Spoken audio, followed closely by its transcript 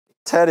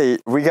Teddy,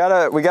 we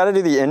gotta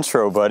do the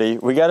intro, buddy.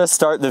 We gotta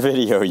start the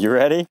video. You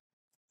ready?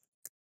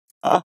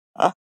 All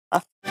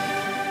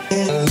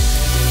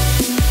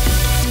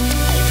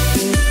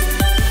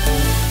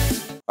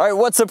right,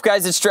 what's up,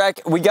 guys? It's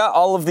Drac. We got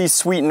all of these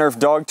sweet NERF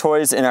dog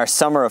toys in our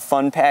Summer of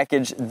Fun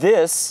package.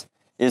 This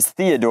is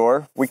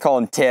Theodore. We call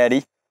him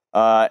Teddy.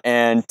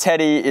 And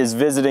Teddy is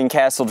visiting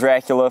Castle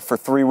Dracula for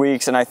 3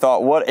 weeks, and I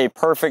thought, what a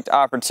perfect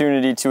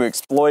opportunity to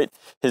exploit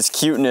his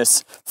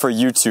cuteness for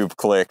YouTube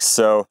clicks.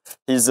 So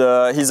he's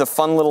a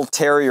fun little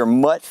terrier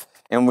mutt,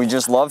 and we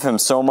just love him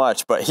so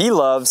much. But he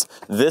loves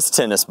this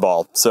tennis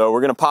ball. So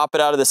we're gonna pop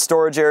it out of the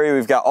storage area.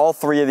 We've got all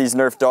 3 of these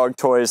NERF dog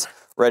toys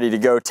ready to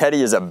go.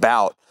 Teddy is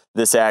about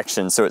this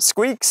action. So it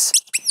squeaks.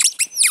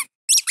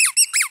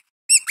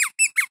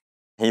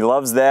 He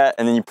loves that.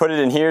 And then you put it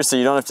in here so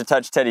you don't have to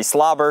touch Teddy's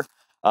slobber.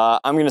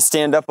 I'm gonna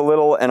stand up a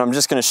little and I'm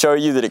just gonna show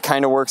you that it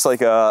kind of works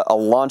like a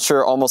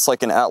launcher, almost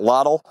like an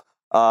atlatl.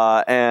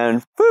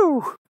 And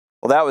whew,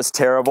 well, that was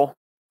terrible.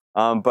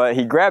 But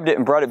he grabbed it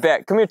and brought it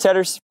back. Come here,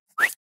 Tedders.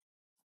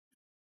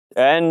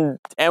 And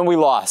we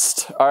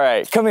lost. All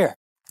right, come here.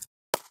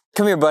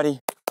 Come here, buddy.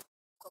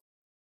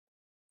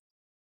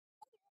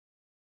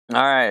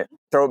 All right,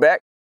 throw it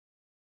back.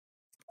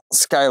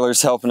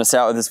 Skylar's helping us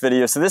out with this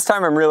video. So this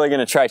time I'm really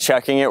gonna try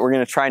checking it. We're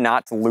gonna try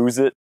not to lose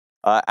it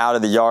out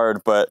of the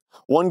yard, but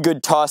one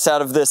good toss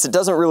out of this. It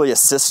doesn't really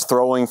assist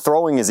throwing.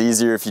 Throwing is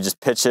easier if you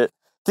just pitch it.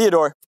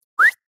 Theodore.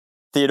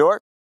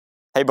 Theodore.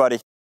 Hey, buddy.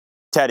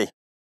 Teddy.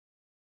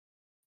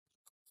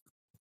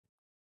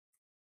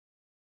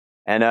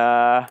 And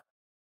I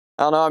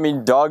don't know, I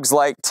mean, dogs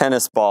like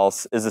tennis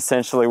balls is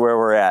essentially where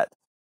we're at.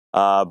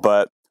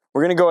 But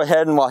we're gonna go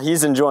ahead and while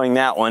he's enjoying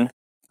that one,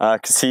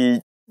 because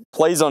he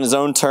plays on his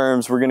own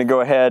terms, we're gonna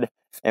go ahead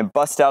and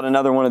bust out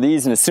another one of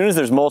these, and as soon as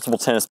there's multiple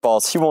tennis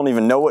balls, he won't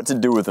even know what to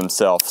do with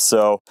himself.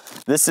 So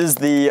this is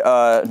the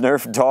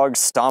NERF Dog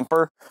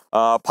Stomper,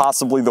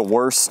 possibly the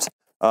worst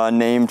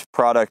named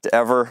product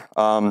ever.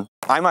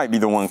 I might be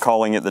the one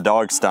calling it the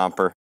Dog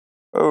Stomper.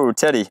 Oh,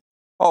 Teddy.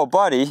 Oh,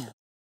 buddy.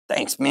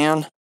 Thanks,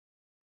 man.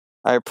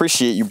 I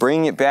appreciate you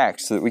bringing it back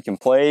so that we can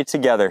play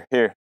together.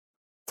 Here,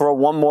 throw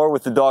one more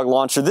with the dog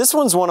launcher. This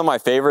one's one of my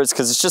favorites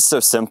because it's just so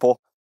simple.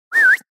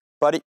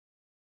 Buddy.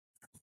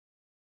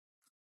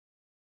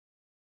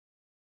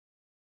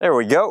 There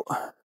we go.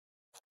 All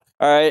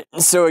right,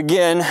 so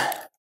again,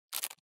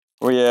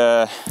 we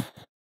gotta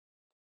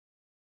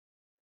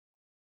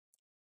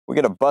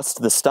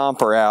bust the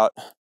stomper out,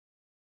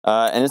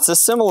 and it's a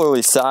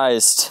similarly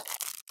sized.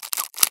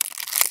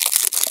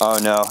 Oh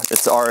no,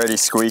 it's already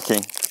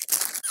squeaking.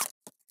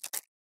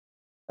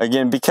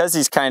 Again, because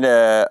he's kind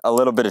of a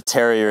little bit of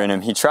terrier in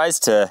him, he tries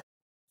to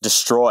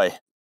destroy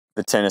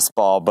the tennis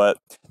ball, but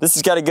this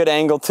has got a good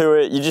angle to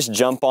it. You just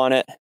jump on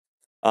it.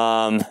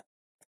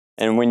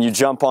 And when you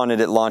jump on it,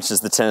 it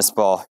launches the tennis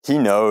ball. He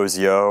knows,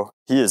 yo.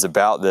 He is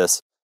about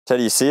this.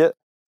 Teddy, you see it?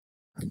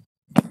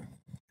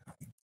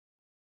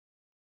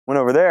 Went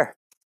over there.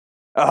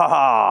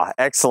 Ah,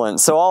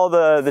 excellent. So all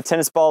the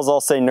tennis balls all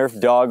say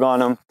NERF dog on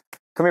them.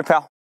 Come here,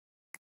 pal.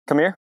 Come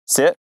here.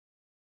 Sit.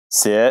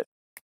 Sit.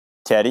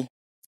 Teddy.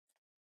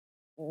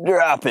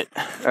 Drop it.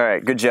 All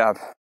right, good job.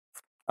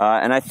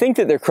 And I think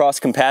that they're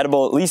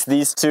cross-compatible. At least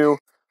these two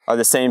are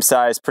the same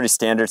size, pretty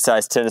standard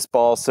size tennis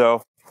ball.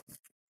 So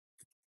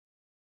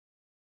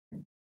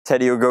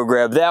Teddy will go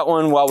grab that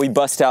one while we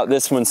bust out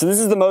this one. So this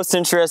is the most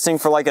interesting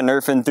for like a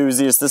NERF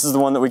enthusiast. This is the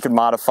one that we could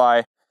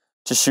modify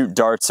to shoot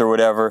darts or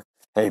whatever.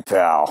 Hey,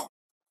 pal.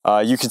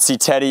 You can see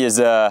Teddy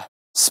is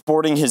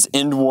sporting his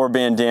End War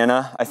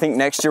bandana. I think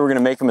next year we're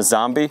gonna make him a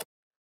zombie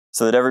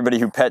so that everybody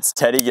who pets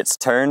Teddy gets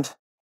turned.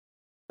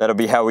 That'll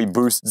be how we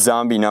boost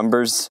zombie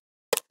numbers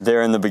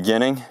there in the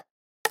beginning.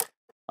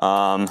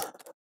 But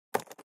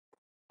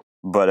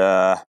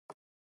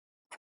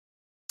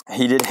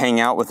he did hang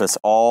out with us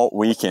all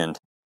weekend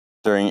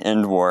during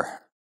End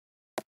War,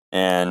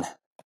 and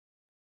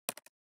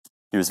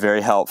he was very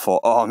helpful.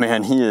 Oh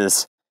man, he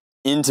is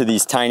into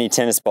these tiny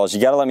tennis balls.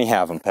 You gotta let me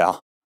have them, pal.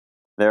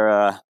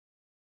 They're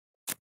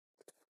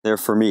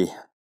for me.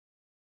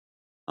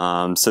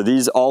 So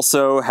these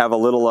also have a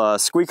little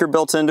squeaker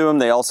built into them.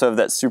 They also have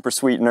that super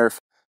sweet NERF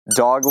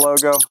dog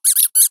logo,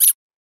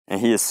 and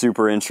he is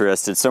super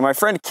interested. So my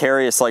friend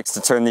Carius likes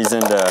to turn these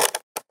into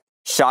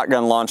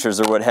shotgun launchers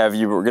or what have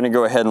you, but we're gonna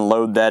go ahead and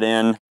load that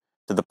in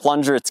to the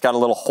plunger. It's got a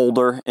little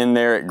holder in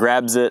there. It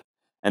grabs it,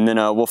 and then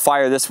we'll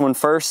fire this one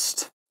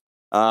first.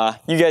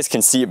 You guys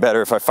can see it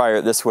better if I fire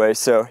it this way.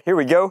 So here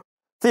we go.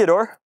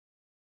 Theodore,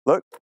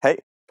 look, hey.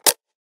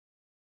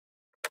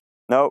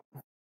 Nope.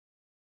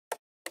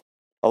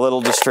 A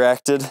little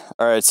distracted.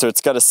 All right, so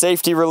it's got a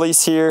safety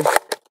release here.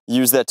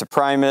 Use that to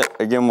prime it.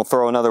 Again, we'll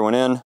throw another one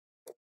in.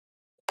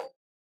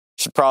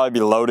 Should probably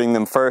be loading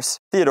them first.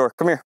 Theodore,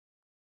 come here.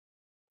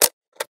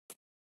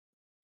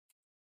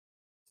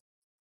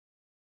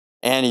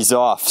 And he's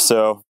off,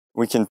 so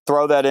we can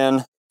throw that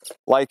in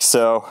like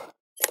so.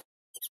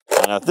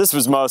 I know, this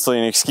was mostly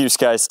an excuse,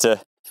 guys,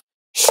 to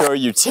show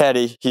you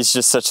Teddy. He's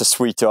just such a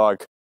sweet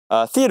dog.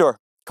 Theodore,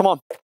 come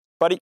on,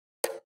 buddy.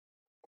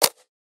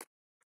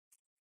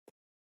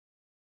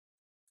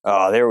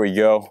 Oh, there we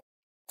go.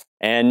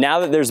 And now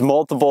that there's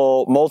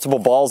multiple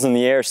balls in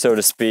the air, so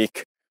to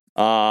speak,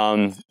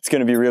 it's going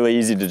to be really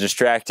easy to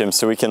distract him.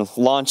 So we can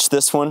launch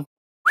this one.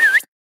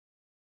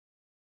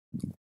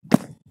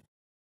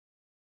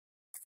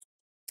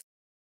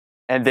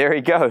 And there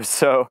he goes.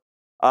 So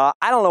I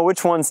don't know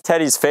which one's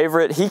Teddy's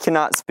favorite. He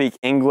cannot speak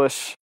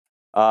English,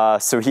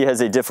 so he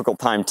has a difficult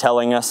time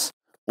telling us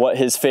what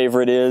his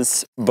favorite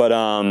is. But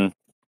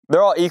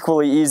they're all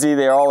equally easy.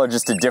 They all are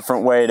just a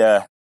different way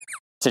to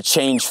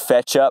change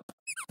fetch up.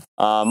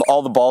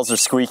 All the balls are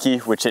squeaky,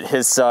 which at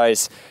his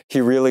size, he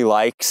really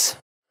likes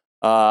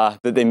that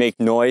they make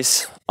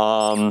noise.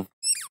 And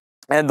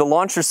the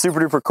launcher's super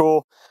duper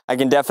cool. I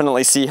can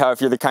definitely see how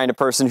if you're the kind of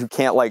person who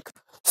can't like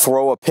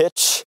throw a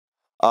pitch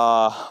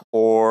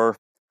or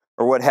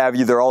what have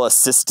you, they're all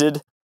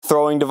assisted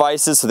throwing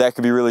devices, so that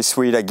could be really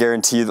sweet. I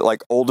guarantee you that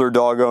like older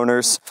dog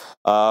owners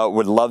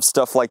would love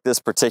stuff like this,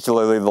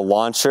 particularly the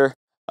launcher.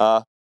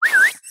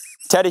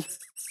 Teddy,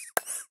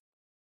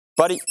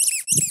 buddy.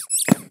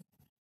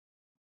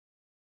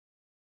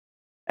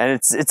 And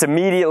it's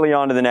immediately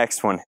on to the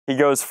next one. He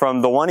goes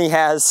from the one he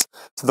has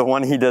to the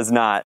one he does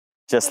not,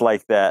 just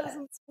like that. It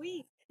doesn't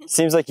squeak.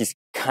 Seems like he's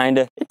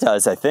kinda, it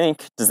does, I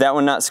think. Does that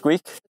one not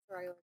squeak?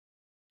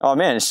 Oh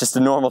man, it's just a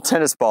normal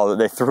tennis ball that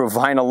they threw a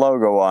vinyl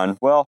logo on.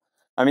 Well,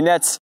 I mean,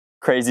 that's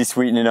crazy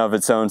sweet in and of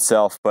its own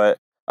self, but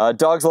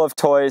dogs love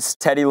toys.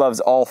 Teddy loves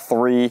all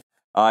three.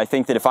 I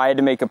think that if I had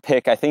to make a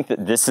pick, I think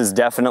that this is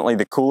definitely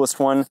the coolest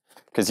one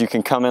because you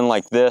can come in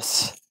like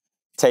this,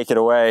 take it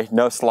away,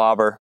 no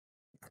slobber.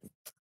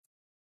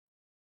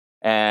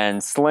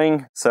 And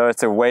sling, so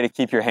it's a way to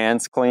keep your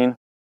hands clean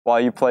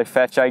while you play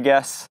fetch, I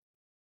guess.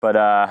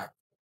 But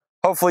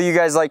hopefully you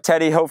guys like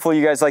Teddy. Hopefully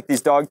you guys like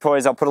these dog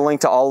toys. I'll put a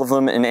link to all of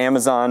them in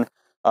Amazon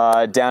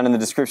down in the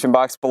description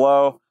box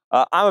below.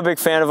 I'm a big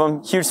fan of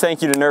them. Huge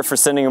thank you to NERF for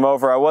sending them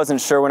over. I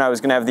wasn't sure when I was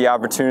going to have the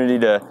opportunity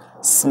to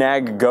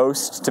snag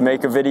Ghost to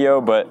make a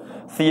video, but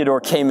Theodore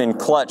came in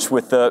clutch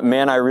with the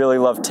man, I really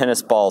love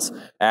tennis balls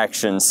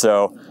action.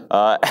 So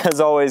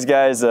as always,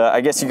 guys, I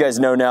guess you guys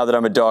know now that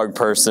I'm a dog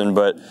person,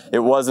 but it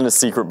wasn't a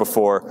secret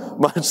before.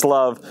 Much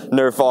love,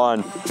 NERF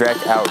on, Drac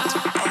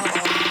out.